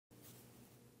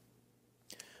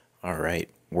All right,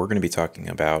 we're going to be talking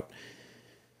about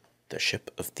the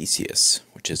ship of Theseus,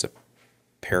 which is a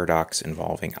paradox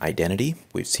involving identity.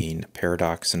 We've seen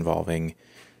paradox involving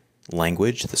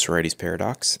language, the Sorites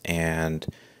paradox, and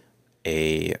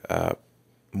a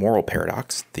moral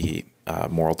paradox, the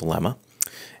moral dilemma.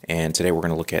 And today we're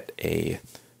going to look at a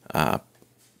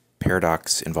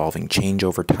paradox involving change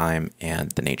over time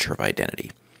and the nature of identity.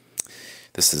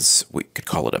 This is, we could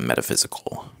call it a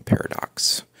metaphysical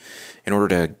paradox. In order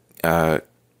to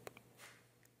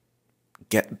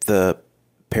get the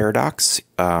paradox,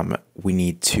 we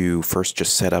need to first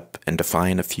just set up and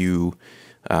define a few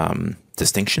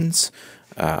distinctions.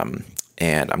 And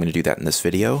I'm going to do that in this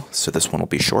video. So this one will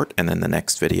be short, and then the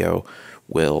next video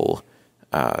will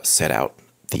set out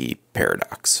the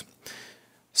paradox.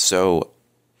 So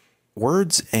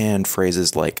words and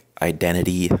phrases like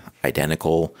identity,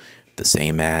 identical, the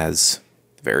same as,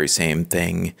 very same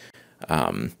thing,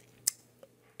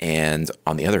 and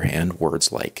on the other hand,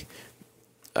 words like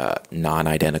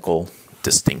non-identical,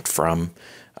 distinct from,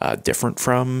 different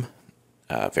from,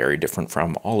 very different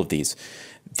from, all of these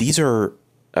are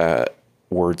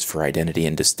words for identity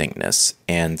and distinctness,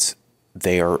 and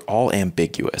they are all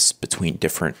ambiguous between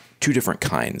two different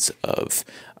kinds of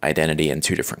identity and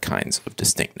two different kinds of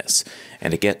distinctness.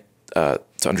 And to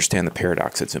understand the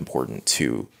paradox, it's important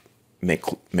to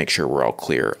make sure we're all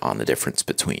clear on the difference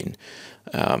between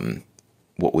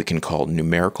what we can call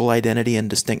numerical identity and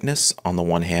distinctness on the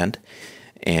one hand,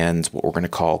 and what we're going to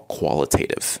call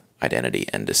qualitative identity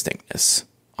and distinctness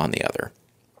on the other.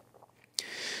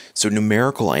 So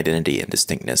numerical identity and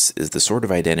distinctness is the sort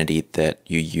of identity that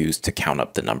you use to count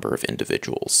up the number of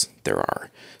individuals there are.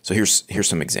 So here's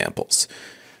some examples.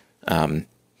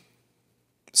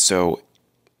 So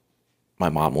my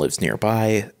mom lives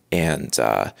nearby, and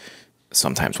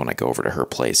sometimes when I go over to her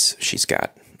place, she's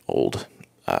got old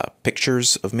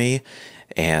pictures of me,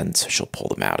 and she'll pull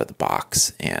them out of the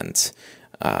box and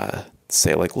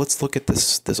say, like, let's look at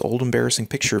this old embarrassing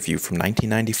picture of you from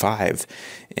 1995.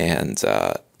 And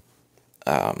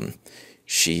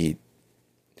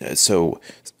so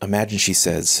imagine she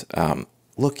says,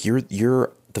 look,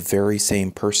 you're the very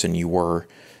same person you were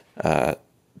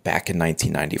back in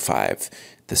 1995.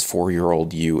 This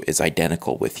 4-year-old you is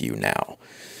identical with you now.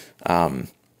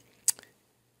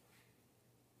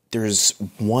 There's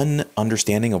one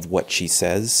understanding of what she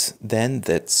says then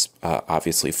that's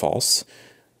obviously false.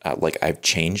 Like, I've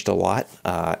changed a lot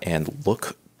and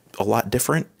look a lot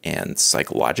different, and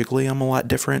psychologically I'm a lot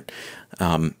different.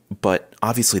 But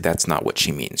obviously that's not what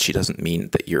she means. She doesn't mean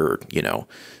that you're,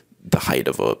 the height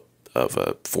of a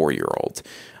 4-year-old.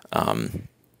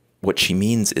 What she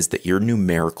means is that you're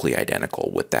numerically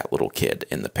identical with that little kid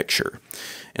in the picture.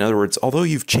 In other words, although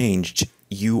you've changed,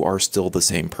 you are still the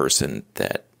same person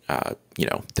that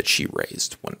that she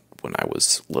raised when I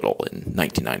was little in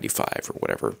 1995 or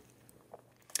whatever.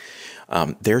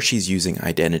 There she's using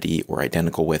identity or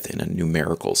identical with in a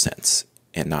numerical sense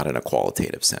and not in a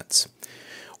qualitative sense.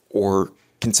 Or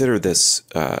consider this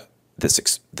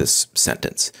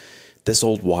sentence. This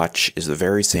old watch is the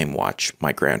very same watch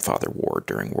my grandfather wore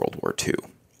during World War II.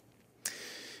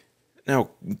 Now,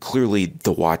 clearly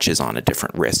the watch is on a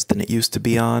different wrist than it used to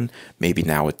be on. Maybe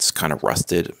now it's kind of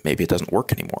rusted. Maybe it doesn't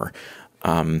work anymore.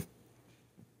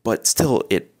 But still,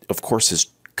 it, of course,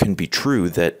 can be true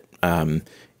that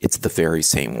it's the very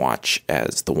same watch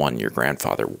as the one your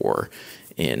grandfather wore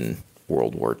in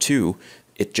World War II.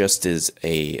 It just is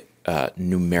a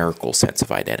numerical sense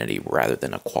of identity rather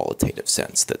than a qualitative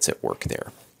sense that's at work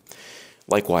there.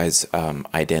 Likewise,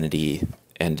 identity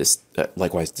and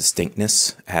likewise,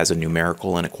 distinctness has a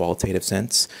numerical and a qualitative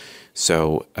sense.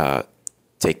 So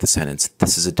take the sentence,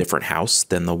 this is a different house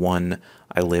than the one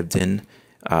I lived in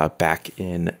back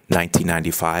in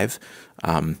 1995.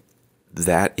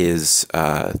 That is,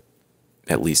 at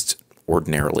least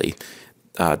ordinarily,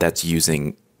 that's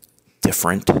using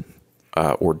different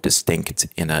or distinct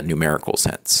in a numerical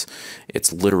sense.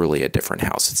 It's literally a different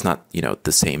house. It's not,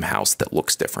 the same house that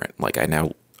looks different. Like I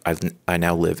now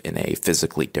live in a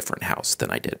physically different house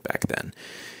than I did back then.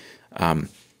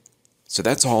 So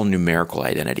that's all numerical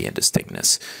identity and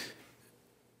distinctness.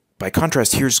 By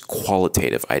contrast, here's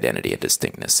qualitative identity and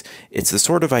distinctness. It's the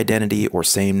sort of identity or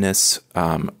sameness,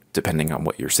 depending on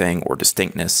what you're saying, or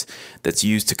distinctness that's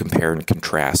used to compare and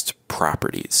contrast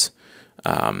properties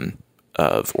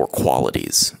or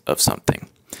qualities of something.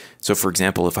 So, for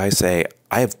example, if I say,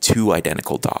 I have 2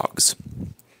 identical dogs,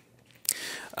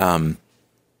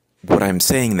 what I'm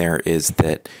saying there is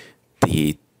that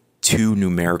the 2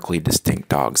 numerically distinct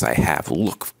dogs I have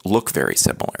look very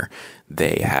similar.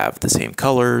 They have the same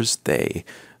colors, they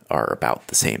are about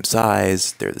the same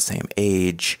size, they're the same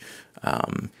age.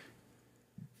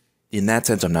 In that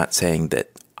sense, I'm not saying that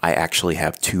I actually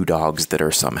have two dogs that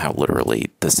are somehow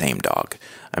literally the same dog.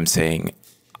 I'm saying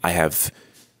I have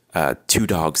two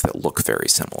dogs that look very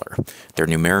similar. They're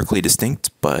numerically distinct,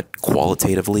 but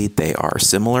qualitatively they are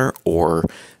similar, or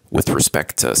with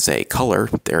respect to, say, color,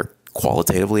 they're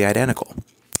qualitatively identical.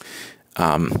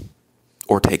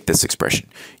 Or take this expression: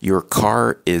 your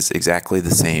car is exactly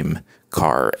the same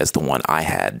car as the one I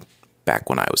had back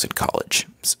when I was in college.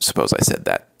 Suppose I said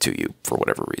that to you for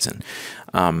whatever reason.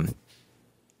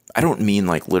 I don't mean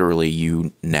like literally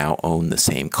you now own the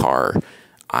same car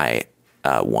I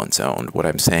once owned. What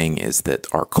I'm saying is that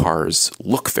our cars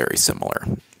look very similar.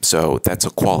 So that's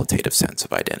a qualitative sense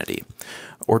of identity.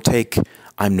 Or take,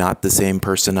 I'm not the same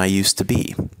person I used to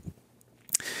be.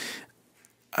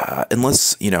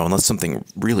 Unless something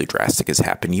really drastic has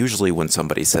happened. Usually when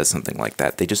somebody says something like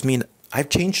that, they just mean I've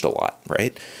changed a lot,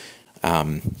 right?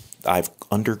 I've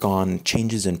undergone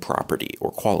changes in property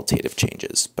or qualitative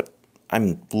changes, but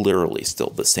I'm literally still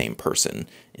the same person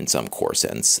in some core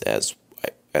sense as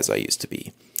I used to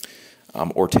be.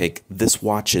 Or take, this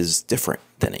watch is different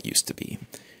than it used to be.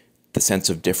 The sense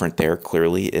of different there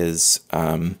clearly is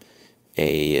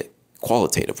a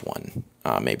qualitative one.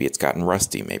 Maybe it's gotten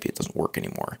rusty, maybe it doesn't work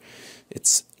anymore.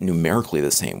 It's numerically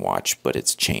the same watch, but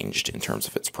it's changed in terms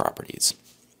of its properties.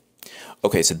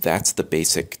 Okay, so that's the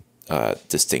basic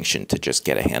distinction to just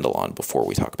get a handle on before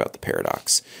we talk about the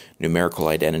paradox: numerical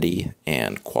identity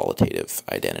and qualitative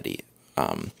identity.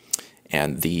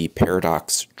 And the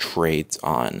paradox trades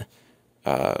on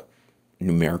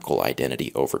numerical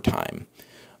identity over time.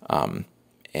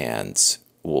 And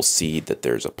we'll see that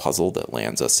there's a puzzle that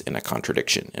lands us in a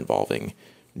contradiction involving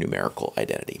numerical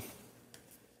identity.